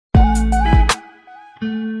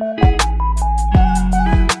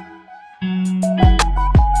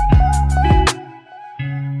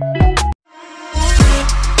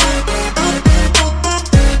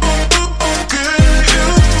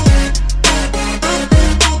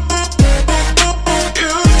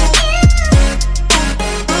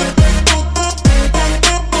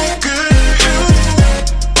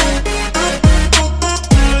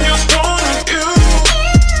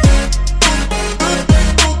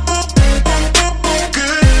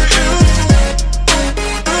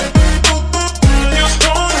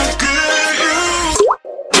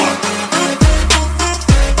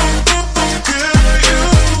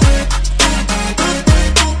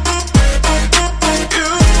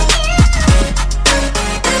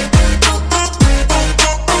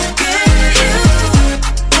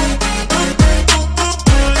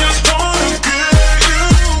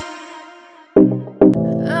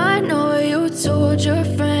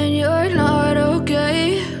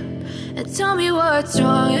tell me what's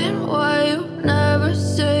wrong and why you never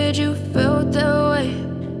said you felt that way.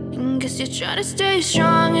 And guess you're trying to stay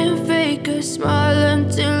strong and fake a smile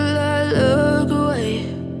until I look away.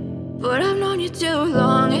 But I've known you too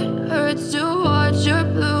long, it hurts to watch your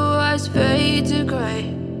blue eyes fade to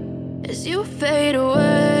gray as you fade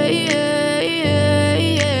away,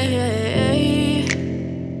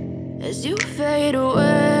 as you fade away.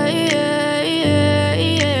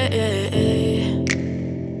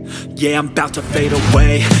 Yeah, I'm about to fade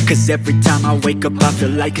away, cause every time I wake up I feel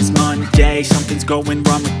like it's Monday. Something's going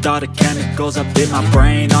wrong with all the chemicals up in my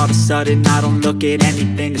brain. All of a sudden I don't look at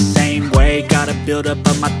anything the same way. Got a buildup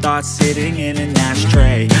of my thoughts sitting in an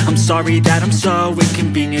ashtray. I'm sorry that I'm so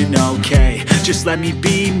inconvenient, okay. Just let me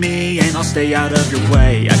be me and I'll stay out of your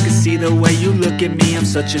way. I can see the way you look at me, I'm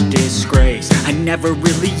such a disgrace. I never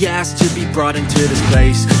really asked to be brought into this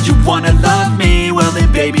place. You wanna love me? Well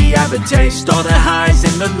then baby, have a taste. All the highs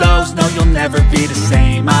and the lows, no, you'll never be the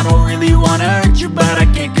same. I don't really wanna hurt you, but I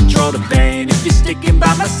can't control the pain. If you're sticking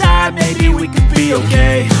by my side, maybe we could be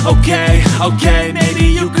okay. Okay, okay, maybe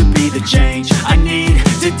you could be the change I need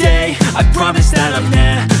today. I promise that I've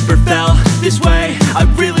never felt this way. I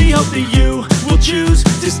really hope that you will choose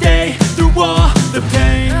to stay through all the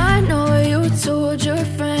pain. I know you told your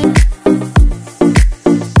friend.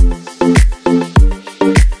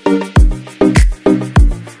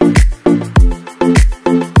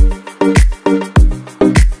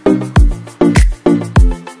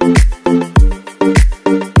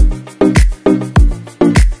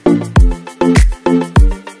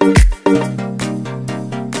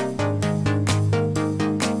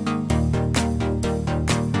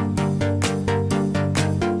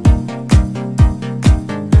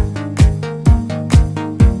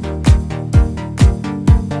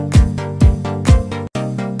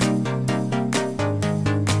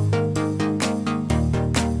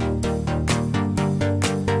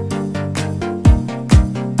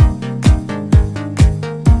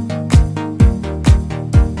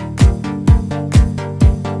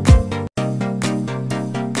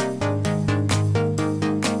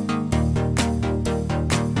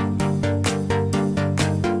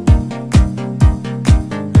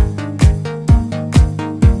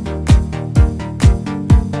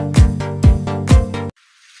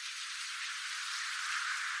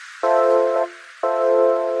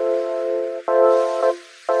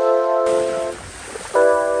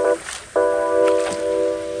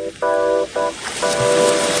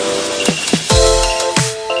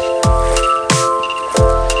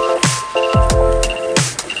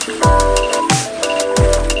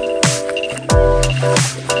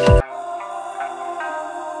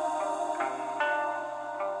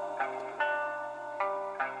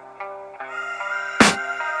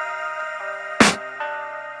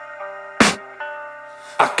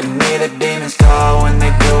 I can hear the demons call when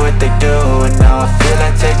they do what they do. And now I feel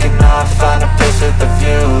like taking off, find a place with a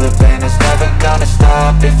view. The pain is never gonna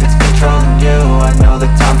stop if it's controlling you. I know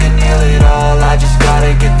that time can heal it all, I just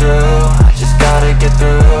gotta get through. I just gotta get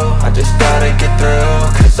through, I just gotta get through.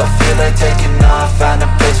 Cause I feel like taking off, find a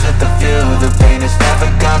place with a view. The pain is never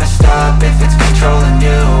gonna stop if it's controlling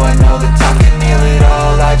you. I know that time can heal it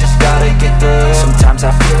all, I just gotta get through. Sometimes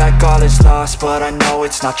I feel like all is lost, but I know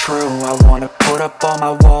it's not true. I wanna put up all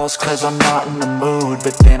my walls cause I'm not in the mood,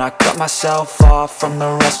 but then I cut myself off from the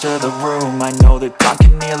rest of the room. I know that time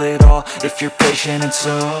can heal it all if you're patient and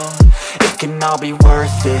soon. It can all be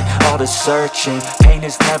worth it, all the searching. Pain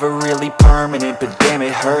is never really permanent, but damn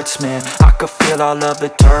it hurts, man. I could feel all of the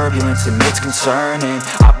turbulence and it's concerning.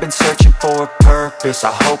 I've been searching for a purpose,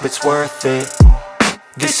 I hope it's worth it.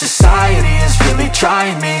 This society is really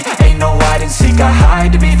trying me. Ain't no hide and seek, I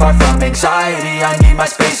hide to be far from anxiety. I need my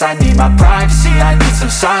space, I need my privacy. I need some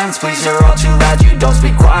silence, please, you're all too loud. You don't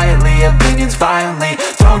speak quietly, opinions violently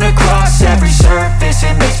thrown across every surface.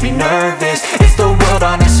 It makes me nervous, it's the world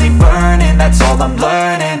honestly burning. That's all I'm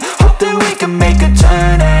learning, hope that we can make a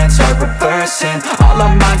turn and start reversing. All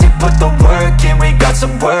our minds, we put the work in, we got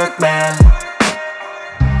some work, man.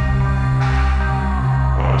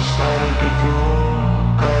 I started to grow.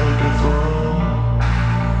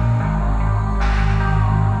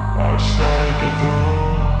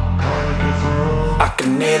 I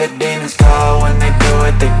can hear the demons call when they do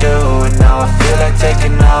what they do. And now I feel like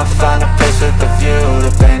taking off, find a place with a view.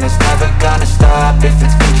 The pain is never gonna stop if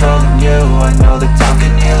it's controlling you. I know that time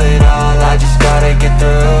can heal it all, I just gotta get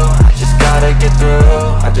through. I just gotta get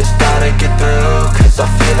through, I just gotta get through. Cause I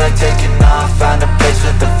feel like taking off, find a place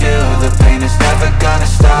with a view. The pain is never gonna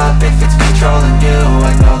stop if it's controlling you.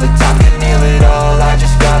 I know that time can heal it all, I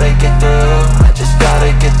just gotta get through. I just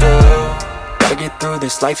gotta get through. Gotta get through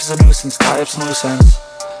this, life is a nuisance, tie up some loose ends.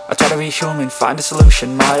 I try to be human, find a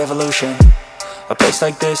solution, my evolution. A place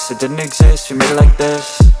like this, it didn't exist, we made it like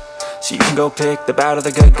this. So you can go pick the bad or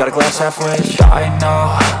the good, got a glass halfway. I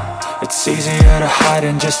know, it's easier to hide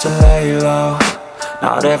than just to lay low.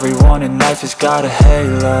 Not everyone in life has got a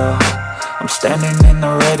halo. I'm standing in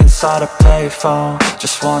the red inside a payphone.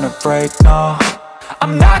 Just wanna break, no,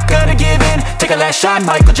 I'm not gonna give in. Take a last shot,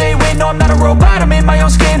 Michael J. Win. No, I'm not a robot, I'm in my own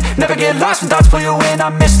skin. Never get lost when thoughts pull you in. I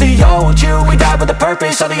miss the old you, we died with a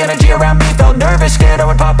purpose. All the energy around me felt nervous, scared I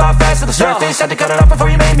would pop out fast to the surface. Had to cut it off before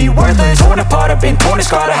you made me worthless. Torn apart, I've been torn and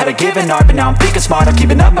scarred. I had a given art, but now I'm thinking smart. I'm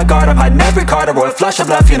keeping up my guard, I'm hiding every card. A royal flush of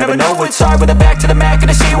left, you never know what's hard. With a back to the mat,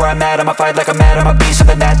 gonna see where I'm at. I'ma fight like I'm mad, I'ma be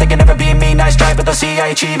something that they can never be me. Nice try, but they'll see I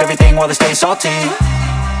achieve everything while they stay salty.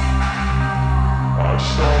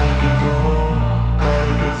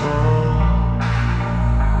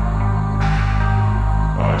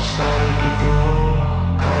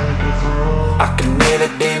 I can hear the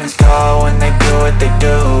demons call when they do what they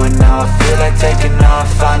do. And now I feel like taking off,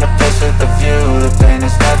 find a place with a view. The pain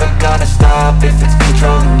is never gonna stop if it's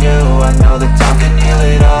controlling you. I know